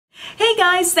Hey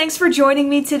guys, thanks for joining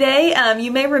me today.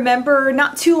 You may remember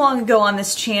not too long ago on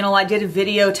this channel I did a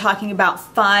video talking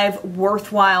about 5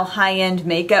 worthwhile high-end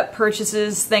makeup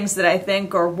purchases, things that I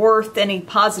think are worth any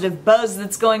positive buzz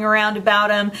that's going around about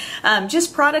them.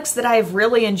 Just products that I've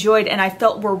really enjoyed and I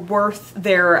felt were worth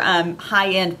their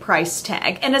high-end price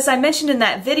tag. And as I mentioned in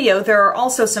that video, there are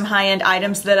also some high-end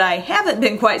items that I haven't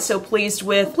been quite so pleased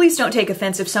with. Please don't take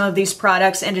offense if some of these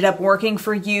products ended up working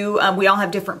for you. We all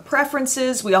have different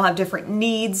preferences, we all have different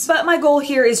needs, but my goal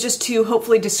here is just to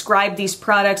hopefully describe these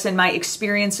products and my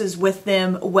experiences with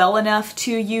them well enough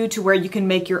to you to where you can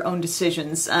make your own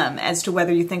decisions as to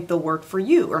whether you think they'll work for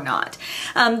you or not.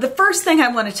 The first thing I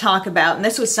want to talk about, and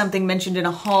this was something mentioned in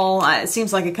a haul, it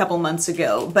seems like a couple months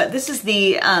ago, but this is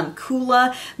the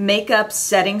Coola Makeup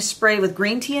Setting Spray with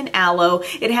green tea and aloe.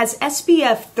 It has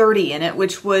SPF 30 in it,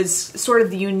 which was sort of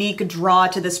the unique draw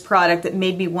to this product that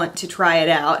made me want to try it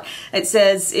out. It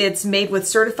says it's made with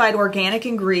certified organic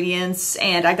ingredients,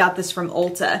 and I got this from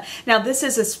Ulta. Now this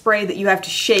is a spray that you have to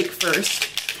shake first.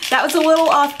 That was a little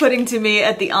off-putting to me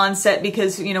at the onset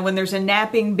because, you know, when there's a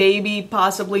napping baby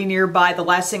possibly nearby, the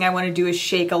last thing I want to do is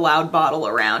shake a loud bottle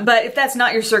around. But if that's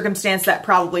not your circumstance, that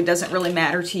probably doesn't really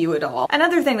matter to you at all.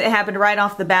 Another thing that happened right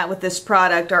off the bat with this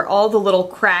product are all the little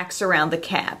cracks around the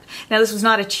cap. Now this was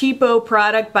not a cheapo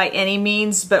product by any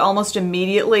means, but almost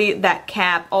immediately that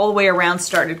cap all the way around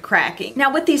started cracking.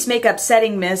 Now with these makeup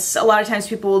setting mists, a lot of times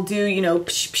people will do, you know,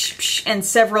 psh, psh, psh, and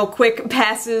several quick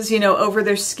passes, you know, over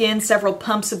their skin, several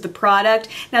pumps of the product.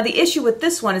 Now the issue with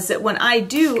this one is that when I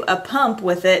do a pump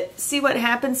with it, see what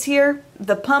happens here?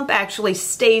 The pump actually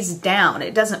stays down.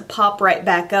 It doesn't pop right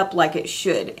back up like it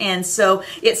should. And so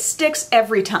it sticks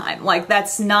every time. Like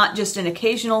that's not just an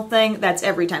occasional thing, that's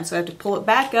every time. So I have to pull it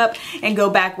back up and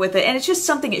go back with it. And it's just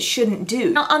something it shouldn't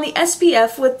do. Now on the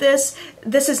SPF with this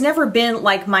has never been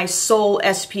like my sole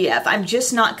SPF. I'm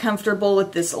just not comfortable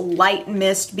with this light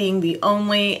mist being the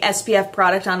only SPF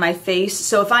product on my face.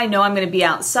 So if I know I'm going to be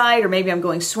outside or maybe I'm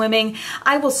going swimming,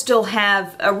 I will still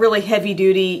have a really heavy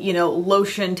duty, you know,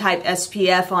 lotion type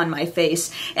SPF on my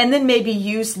face, and then maybe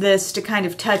use this to kind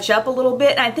of touch up a little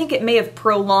bit. And I think it may have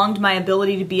prolonged my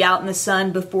ability to be out in the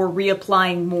sun before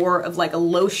reapplying more of like a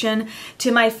lotion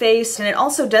to my face. And it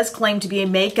also does claim to be a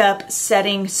makeup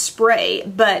setting spray,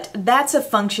 but that's a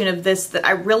function of this that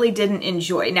I really didn't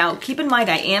enjoy. Now keep in mind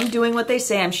I am doing what they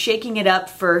say, I'm shaking it up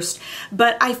first,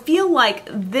 but I feel like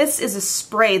this is a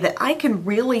spray that I can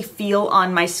really feel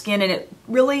on my skin, and it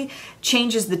really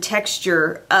changes the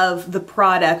texture of the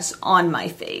products on my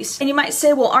face. And you might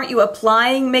say, well, aren't you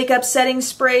applying makeup setting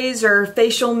sprays or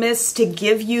facial mists to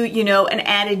give you, you know, an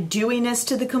added dewiness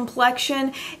to the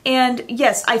complexion? And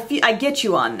yes, I get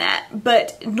you on that,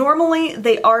 but normally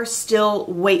they are still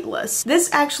weightless.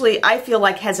 This actually, I feel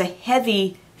like, has a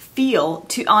heavy feel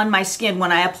on my skin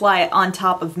when I apply it on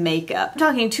top of makeup. I'm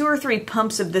talking 2 or 3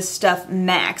 pumps of this stuff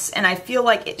max, and I feel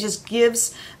like it just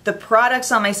gives the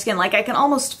products on my skin, like I can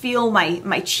almost feel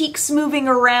my cheeks moving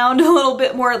around a little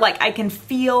bit more, like I can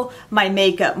feel my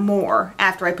makeup more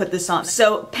after I put this on.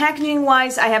 So packaging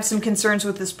wise, I have some concerns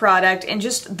with this product, and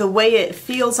just the way it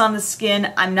feels on the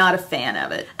skin, I'm not a fan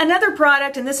of it. Another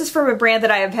product, and this is from a brand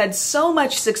that I have had so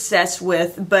much success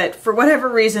with, but for whatever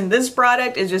reason, this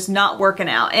product is just not working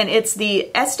out, and it's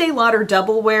the Estee Lauder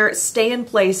Double Wear Stay in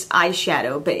Place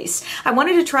Eyeshadow Base. I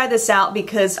wanted to try this out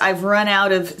because I've run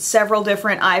out of several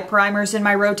different eye primers in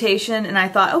my rotation, and I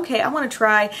thought, okay, I want to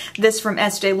try this from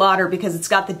Estee Lauder because it's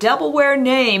got the Double Wear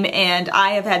name, and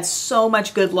I have had so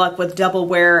much good luck with Double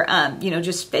Wear, you know,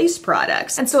 just face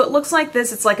products. And so it looks like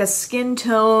this. It's like a skin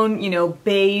tone, you know,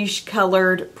 beige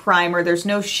colored primer. There's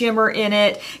no shimmer in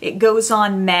it. It goes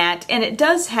on matte, and it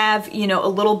does have, you know, a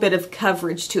little bit of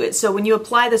coverage to it. So when you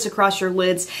apply this across your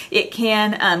lids, it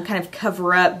can kind of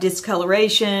cover up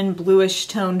discoloration, bluish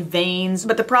toned veins.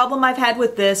 But the problem I've had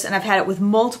with this, and I've had it with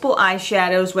multiple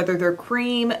eyeshadows, whether they're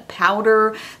cream,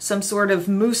 powder, some sort of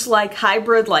mousse-like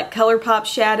hybrid like ColourPop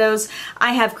shadows,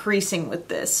 I have creasing with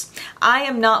this. I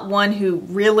am not one who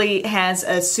really has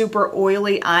a super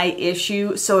oily eye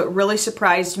issue, so it really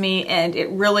surprised me, and it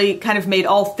really kind of made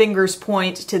all fingers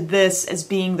point to this as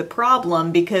being the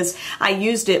problem, because I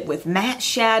used it with matte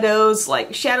shadows,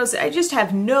 like shadows that I just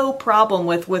have no problem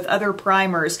with other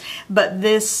primers, but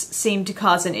this seemed to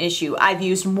cause an issue. I've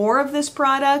used more of this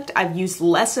product, I've used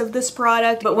less of this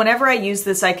product, but whenever I use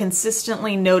this, I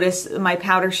consistently notice my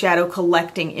powder shadow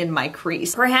collecting in my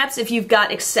crease. Perhaps if you've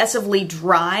got excessively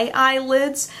dry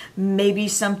eyelids, maybe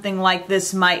something like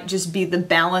this might just be the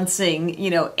balancing, you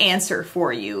know, answer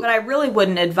for you. But I really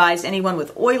wouldn't advise anyone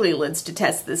with oily lids to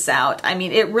test this out. I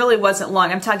mean, it really wasn't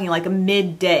long. I'm talking like a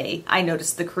midday I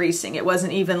noticed the creasing. It wasn't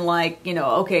wasn't even like, you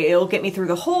know, okay, it'll get me through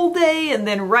the whole day, and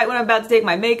then right when I'm about to take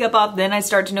my makeup off, then I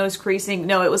start to notice creasing.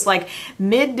 No, it was like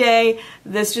midday.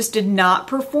 This just did not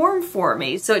perform for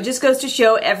me. So it just goes to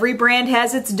show every brand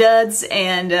has its duds,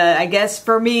 and I guess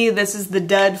for me, this is the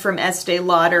dud from Estee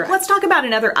Lauder. Let's talk about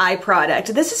another eye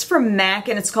product. This is from MAC,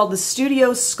 and it's called the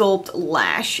Studio Sculpt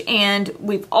Lash, and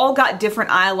we've all got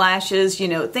different eyelashes. You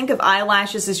know, think of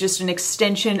eyelashes as just an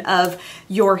extension of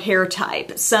your hair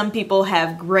type. Some people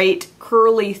have great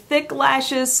curly, thick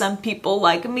lashes. Some people,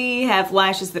 like me, have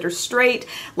lashes that are straight,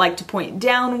 like to point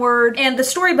downward. And the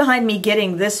story behind me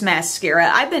getting this mascara,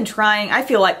 I've been trying, I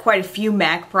feel like, quite a few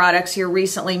MAC products here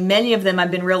recently. Many of them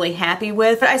I've been really happy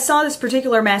with. But I saw this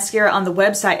particular mascara on the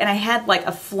website, and I had like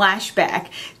a flashback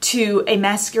to a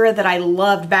mascara that I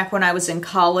loved back when I was in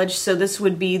college. So this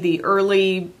would be the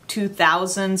early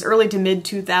 2000s, early to mid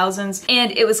 2000s,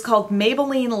 and it was called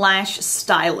Maybelline Lash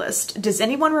Stylist. Does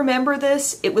anyone remember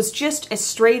this? It was just a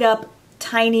straight up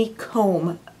tiny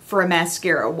comb for a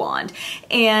mascara wand.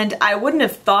 And I wouldn't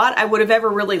have thought I would have ever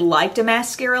really liked a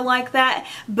mascara like that,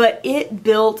 but it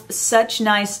built such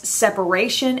nice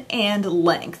separation and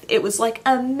length. It was like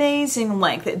amazing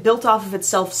length. It built off of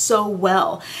itself so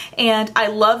well. And I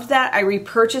loved that. I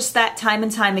repurchased that time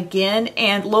and time again,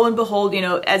 and lo and behold, you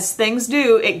know, as things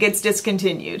do, it gets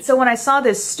discontinued. So when I saw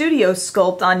this Studio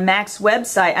Sculpt on MAC's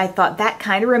website, I thought that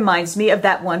kind of reminds me of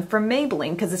that one from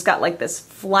Maybelline, because it's got like this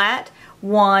flat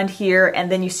wand here,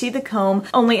 and then you see the comb,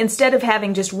 only instead of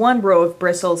having just one row of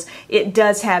bristles, it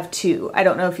does have two. I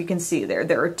don't know if you can see there.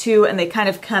 There are two, and they kind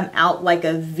of come out like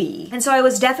a V. And so I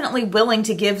was definitely willing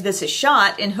to give this a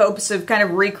shot in hopes of kind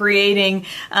of recreating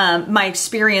my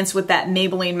experience with that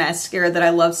Maybelline mascara that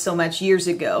I loved so much years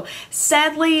ago.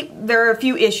 Sadly, there are a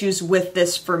few issues with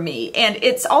this for me, and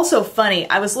it's also funny.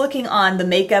 I was looking on the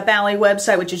Makeup Alley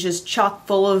website, which is just chock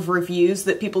full of reviews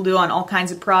that people do on all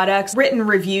kinds of products, written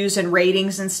reviews and ratings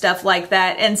and stuff like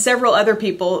that, and several other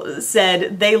people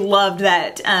said they loved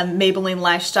that Maybelline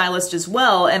Lash Stylist as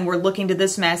well and were looking to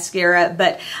this mascara,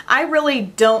 but I really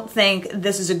don't think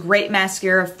this is a great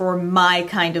mascara for my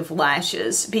kind of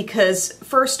lashes, because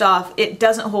first off, it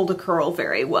doesn't hold a curl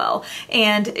very well,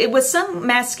 and with some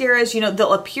mascaras, you know,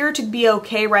 they'll appear to be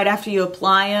okay right after you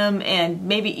apply them, and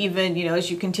maybe even, you know,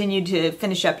 as you continue to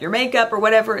finish up your makeup or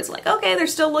whatever, it's like, okay, they're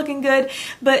still looking good,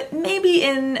 but maybe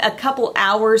in a couple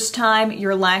hours time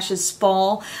your lashes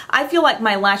fall. I feel like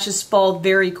my lashes fall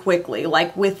very quickly,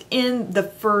 like within the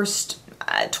first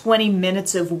 20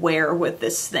 minutes of wear with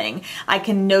this thing, I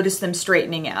can notice them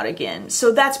straightening out again.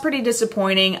 So that's pretty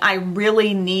disappointing. I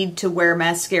really need to wear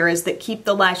mascaras that keep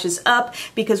the lashes up,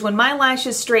 because when my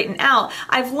lashes straighten out,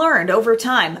 I've learned over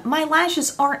time, my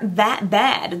lashes aren't that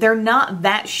bad. They're not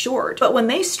that short. But when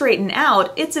they straighten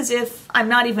out, it's as if I'm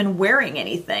not even wearing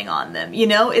anything on them. You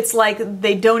know, it's like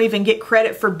they don't even get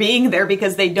credit for being there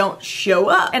because they don't show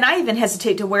up. And I even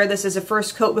hesitate to wear this as a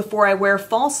first coat before I wear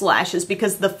false lashes,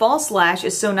 because the false lash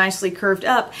is so nicely curved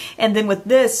up, and then with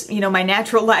this, you know, my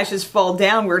natural lashes fall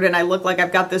downward and I look like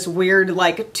I've got this weird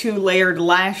like two-layered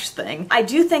lash thing. I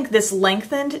do think this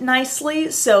lengthened nicely,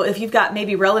 so if you've got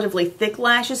maybe relatively thick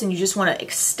lashes and you just want to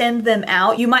extend them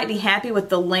out, you might be happy with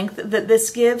the length that this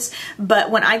gives,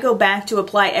 but when I go back to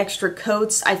apply extra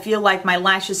coats, I feel like my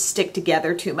lashes stick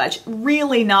together too much.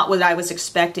 Really not what I was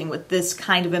expecting with this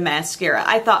kind of a mascara.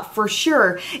 I thought for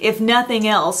sure, if nothing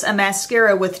else, a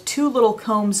mascara with two little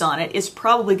combs on it is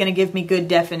probably going to give me good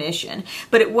definition,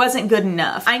 but it wasn't good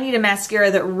enough. I need a mascara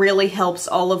that really helps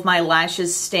all of my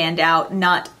lashes stand out,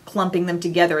 not clumping them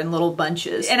together in little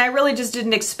bunches. And I really just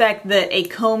didn't expect that a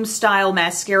comb style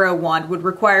mascara wand would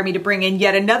require me to bring in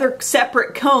yet another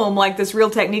separate comb like this Real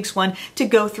Techniques one to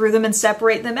go through them and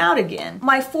separate them out again.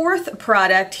 My fourth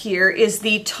product here is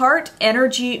the Tarte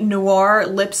Energy Noir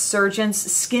Lip Surgeons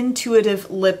Skintuitive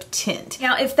Lip Tint.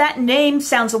 Now, if that name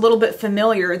sounds a little bit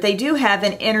familiar, they do have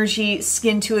an Energy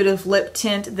Skintuitive Lip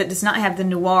Tint that does not have the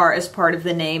Noir as part of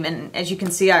the name, and as you can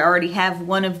see, I already have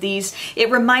one of these. It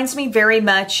reminds me very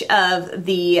much of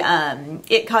the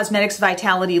IT Cosmetics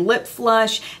Vitality Lip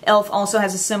Flush. e.l.f. also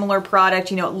has a similar product.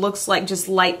 You know, it looks like just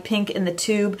light pink in the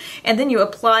tube, and then you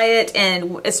apply it,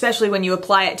 and especially when you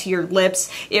apply it to your lips,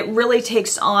 it really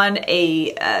takes on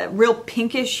a real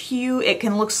pinkish hue. It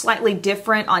can look slightly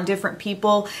different on different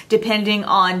people depending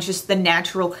on just the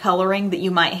natural coloring that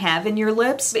you might have in your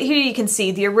lips. But here you can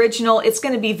see the original, it's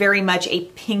going to be very much a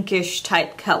pinkish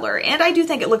type color, and I do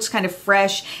think it looks kind of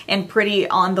fresh and pretty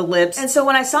on the lips. And so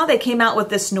when I saw they came out with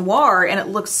this Noir and it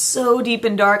looks so deep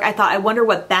and dark, I thought, I wonder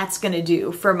what that's gonna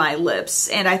do for my lips.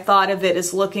 And I thought of it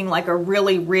as looking like a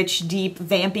really rich, deep,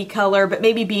 vampy color, but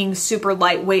maybe being super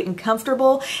lightweight and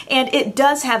comfortable. And it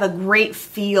does have a great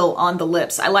feel on the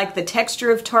lips. I like the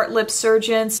texture of Tarte Lip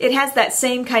Surgeons. It has that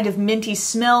same kind of minty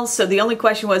smell, so the only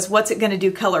question was, what's it gonna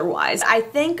do color-wise? I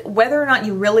think whether or not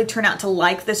you really turn out to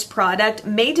like this product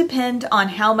may depend on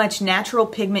how much natural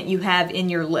pigment you have in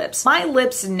your lips. My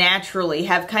lips naturally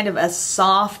have kind of a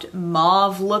soft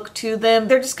mauve look to them.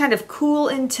 They're just kind of cool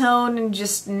in tone and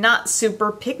just not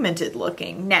super pigmented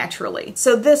looking naturally.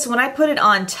 So this, when I put it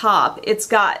on top, it's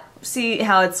got, see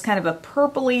how it's kind of a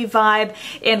purpley vibe,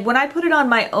 and when I put it on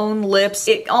my own lips,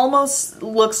 it almost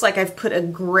looks like I've put a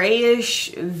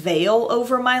grayish veil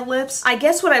over my lips. I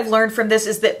guess what I've learned from this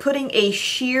is that putting a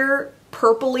sheer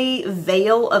purpley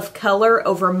veil of color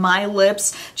over my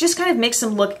lips just kind of makes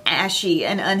them look ashy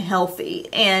and unhealthy.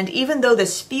 And even though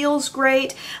this feels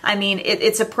great, I mean,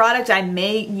 it's a product I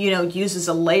may, use as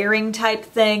a layering type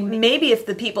thing. Maybe if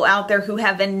the people out there who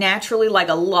have naturally like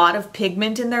a lot of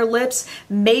pigment in their lips,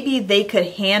 maybe they could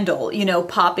handle,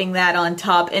 popping that on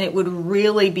top, and it would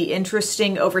really be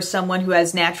interesting over someone who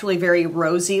has naturally very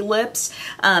rosy lips.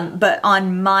 But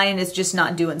on mine, it's just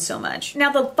not doing so much. Now,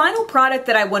 the final product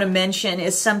that I want to mention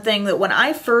is something that when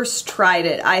I first tried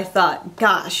it, I thought,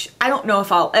 gosh, I don't know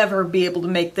if I'll ever be able to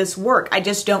make this work. I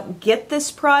just don't get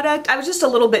this product. I was just a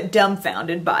little bit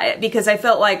dumbfounded by it because I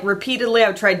felt like repeatedly I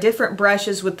would try different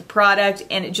brushes with the product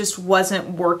and it just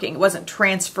wasn't working. It wasn't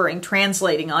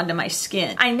translating onto my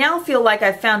skin. I now feel like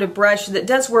I've found a brush that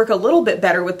does work a little bit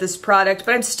better with this product,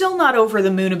 but I'm still not over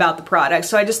the moon about the product,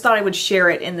 so I just thought I would share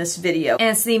it in this video. And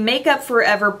it's the Makeup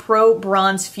Forever Pro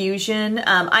Bronze Fusion.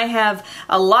 I have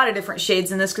a lot of different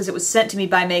shades in this because it was sent to me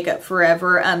by Makeup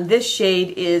Forever. This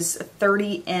shade is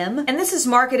 30M, and this is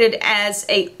marketed as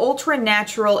a ultra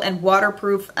natural and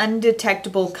waterproof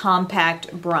undetectable compact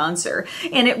bronzer,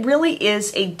 and it really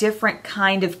is a different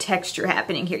kind of texture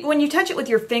happening here. When you touch it with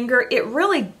your finger, it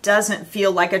really doesn't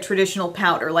feel like a traditional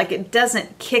powder. Like, it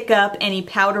doesn't kick up any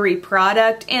powdery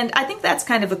product, and I think that's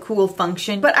kind of a cool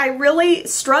function, but I really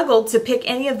struggled to pick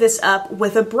any of this up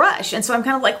with a brush, and so I'm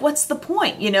kind of like, what's the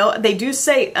point? They do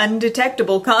say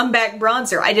undetectable compact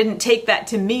bronzer. I didn't take that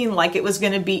to mean like it was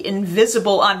going to be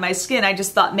invisible on my skin. I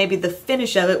just thought maybe the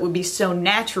finish of it would be so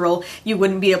natural you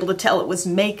wouldn't be able to tell it was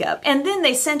makeup. And then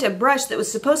they sent a brush that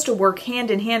was supposed to work hand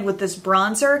in hand with this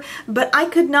bronzer, but I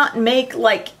could not make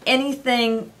like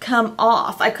anything come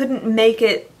off. I couldn't make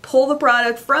it pull the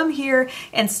product from here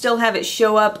and still have it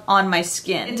show up on my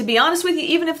skin. And to be honest with you,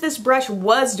 even if this brush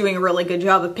was doing a really good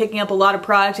job of picking up a lot of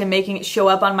product and making it show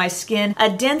up on my skin, a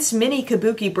dense mini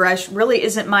kabuki brush really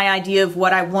isn't my idea of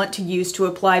what I want to use to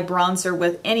apply bronzer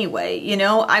with anyway.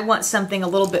 I want something a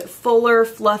little bit fuller,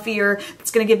 fluffier,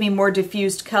 that's going to give me more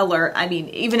diffused color. I mean,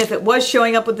 even if it was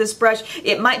showing up with this brush,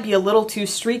 it might be a little too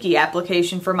streaky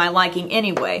application for my liking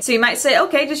anyway. So you might say,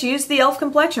 okay, just use the e.l.f.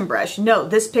 complexion brush. No,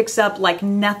 this picks up like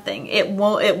nothing. It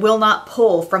will not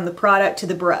pull from the product to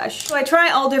the brush. So I try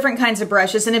all different kinds of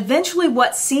brushes, and eventually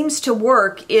what seems to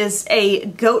work is a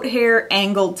goat hair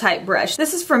angled type brush.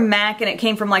 This is from MAC, and it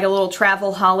came from like a little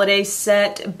travel holiday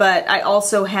set, but I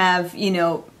also have,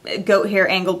 goat hair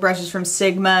angled brushes from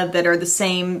Sigma that are the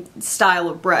same style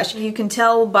of brush. You can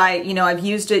tell by, I've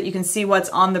used it, you can see what's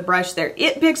on the brush there.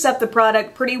 It picks up the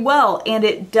product pretty well, and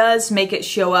it does make it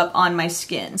show up on my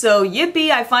skin. So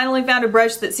yippee, I finally found a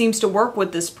brush that seems to work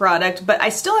with this product, but I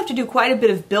still have to do quite a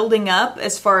bit of building up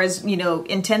as far as,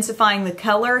 intensifying the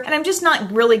color, and I'm just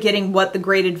not really getting what the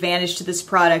great advantage to this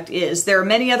product is. There are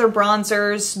many other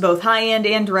bronzers, both high-end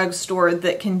and drugstore,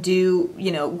 that can do,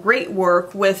 great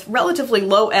work with relatively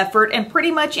low effort and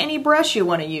pretty much any brush you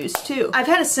want to use too. I've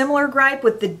had a similar gripe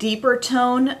with the deeper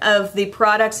tone of the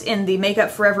products in the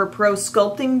Makeup Forever Pro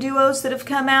Sculpting Duos that have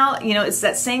come out. It's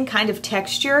that same kind of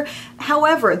texture.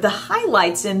 However, the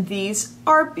highlights in these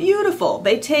are beautiful.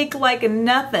 They take like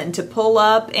nothing to pull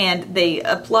up and they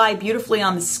apply beautifully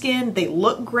on the skin. They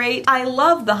look great. I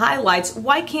love the highlights.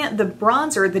 Why can't the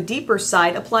bronzer, the deeper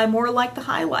side, apply more like the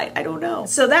highlight? I don't know.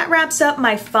 So that wraps up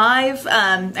my 5,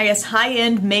 I guess,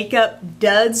 high-end makeup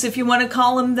duds, if you want to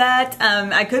call them that.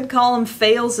 I could call them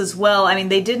fails as well. I mean,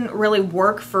 they didn't really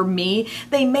work for me.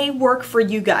 They may work for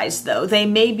you guys though. They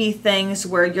may be things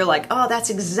where you're like, oh, that's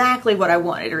exactly what I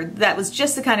wanted, or that was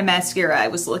just the kind of mascara I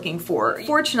was looking for.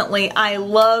 Fortunately, I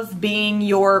love being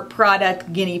your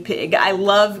product guinea pig. I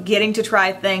love getting to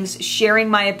try things, sharing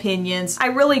my opinions. I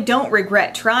really don't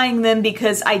regret trying them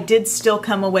because I did still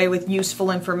come away with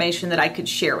useful information that I could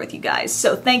share with you guys.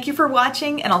 So thank you for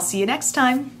watching, and I'll see you next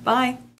time. Bye.